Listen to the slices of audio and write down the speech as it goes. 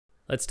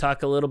Let's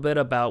talk a little bit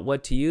about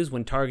what to use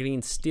when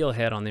targeting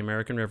steelhead on the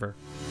American River.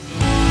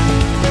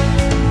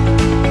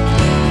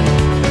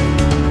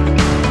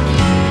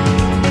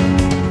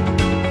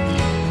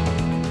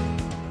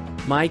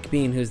 Mike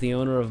Bean, who's the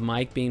owner of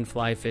Mike Bean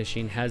Fly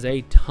Fishing, has a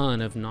ton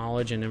of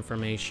knowledge and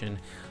information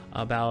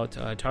about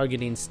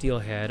targeting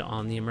steelhead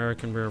on the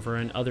American River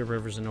and other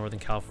rivers in Northern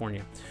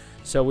California.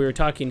 So we were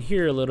talking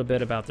here a little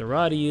bit about the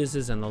rod he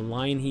uses and the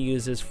line he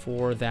uses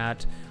for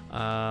that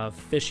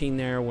fishing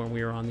there when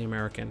we were on the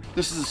American.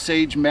 This is a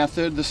Sage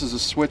method. This is a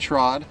switch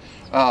rod.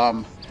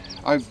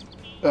 I've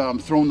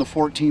thrown the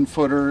 14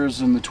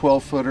 footers and the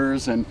 12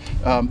 footers, and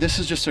this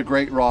is just a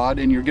great rod,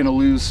 and you're going to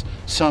lose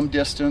some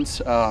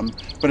distance,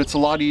 but it's a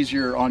lot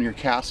easier on your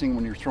casting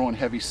when you're throwing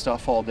heavy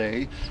stuff all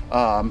day.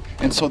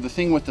 And so the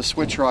thing with the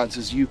switch rods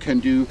is you can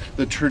do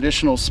the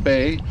traditional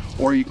spay,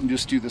 or you can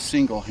just do the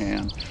single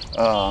hand.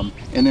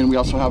 And then we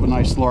also have a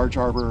nice large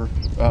arbor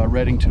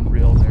Redington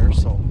reel there.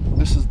 So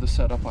this is the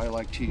setup I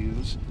like to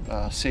use.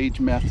 Sage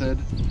method,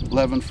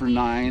 11 for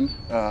 9,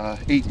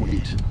 8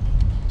 weight.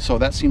 So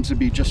that seems to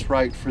be just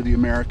right for the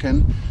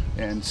American,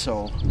 and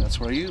so that's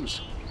what I use.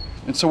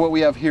 And so what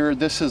we have here,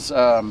 this is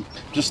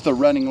just the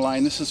running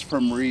line. This is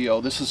from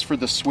Rio. This is for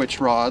the switch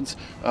rods,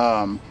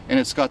 and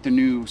it's got the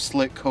new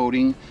slick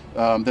coating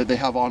that they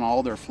have on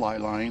all their fly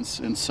lines,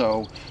 and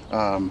so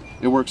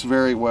it works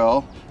very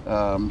well.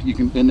 And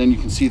then you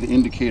can see the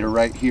indicator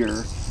right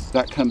here.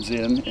 That comes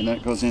in, and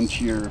that goes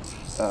into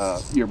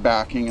your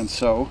backing, and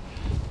so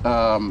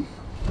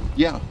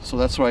yeah, so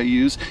that's what I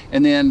use.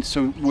 And then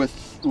so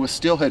with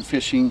steelhead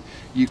fishing,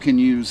 you can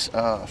use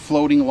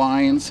floating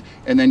lines,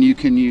 and then you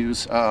can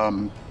use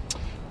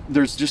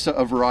there's just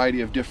a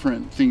variety of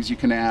different things you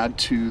can add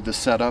to the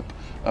setup,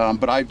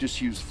 but I've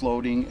just used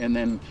floating, and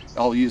then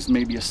I'll use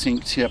maybe a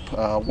sink tip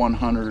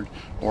 100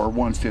 or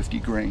 150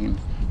 grain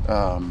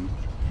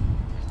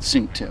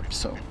sink tip.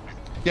 So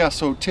yeah,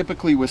 so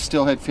typically with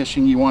steelhead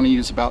fishing, you want to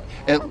use about,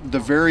 at the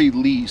very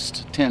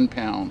least, 10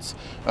 pounds.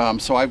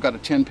 So I've got a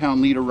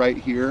 10-pound leader right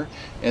here,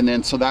 and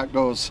then so that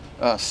goes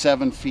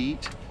 7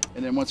 feet.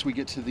 And then once we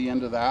get to the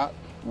end of that,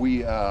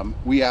 we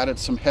added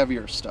some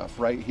heavier stuff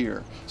right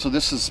here. So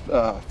this is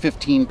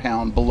 15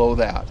 pound below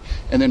that.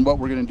 And then what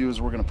we're going to do is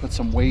we're going to put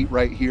some weight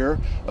right here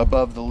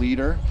above the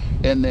leader.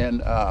 And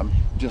then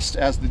just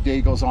as the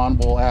day goes on,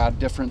 we'll add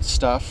different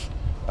stuff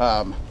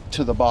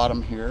to the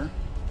bottom here.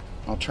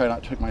 I'll try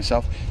not to hit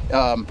myself.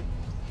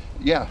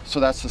 Yeah, so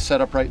that's the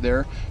setup right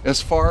there.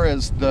 As far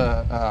as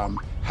the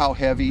how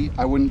heavy,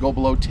 I wouldn't go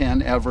below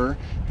 10 ever.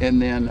 And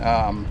then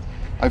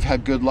I've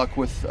had good luck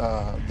with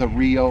the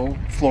Rio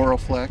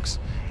Fluoroflex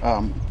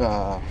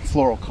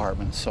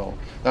fluorocarbon, so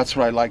that's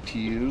what I like to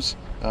use.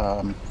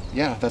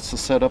 Yeah, that's the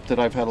setup that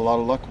I've had a lot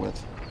of luck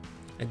with.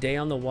 A day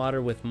on the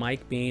water with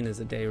Mike Bean is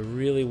a day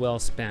really well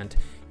spent.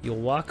 You'll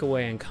walk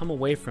away and come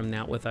away from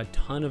that with a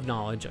ton of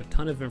knowledge, a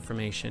ton of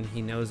information.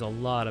 He knows a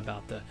lot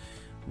about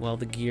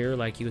the gear,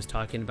 like he was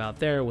talking about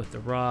there with the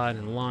rod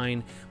and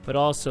line, but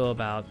also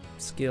about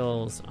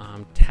skills,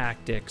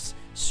 tactics,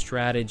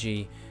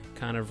 strategy,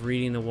 kind of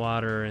reading the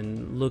water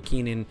and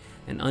looking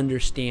and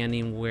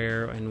understanding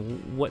where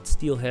and what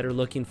steelhead are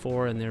looking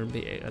for, and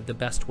the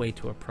best way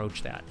to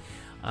approach that.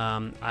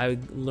 I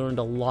learned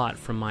a lot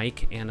from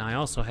Mike, and I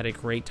also had a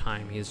great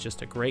time. He's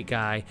just a great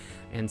guy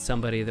and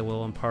somebody that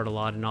will impart a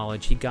lot of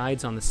knowledge. He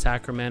guides on the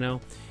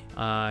Sacramento,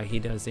 he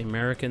does the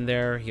American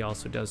there, he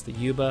also does the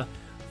Yuba,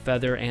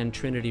 Feather, and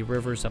Trinity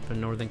Rivers up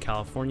in Northern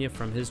California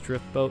from his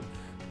drift boat.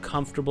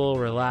 Comfortable,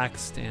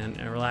 relaxing,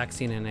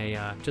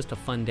 and just a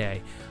fun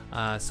day.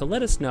 So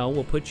let us know.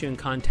 We'll put you in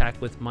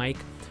contact with Mike.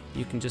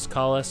 You can just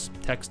call us,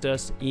 text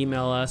us,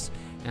 email us,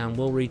 and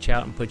we'll reach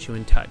out and put you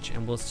in touch.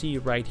 And we'll see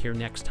you right here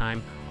next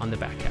time on the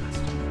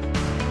Backcast.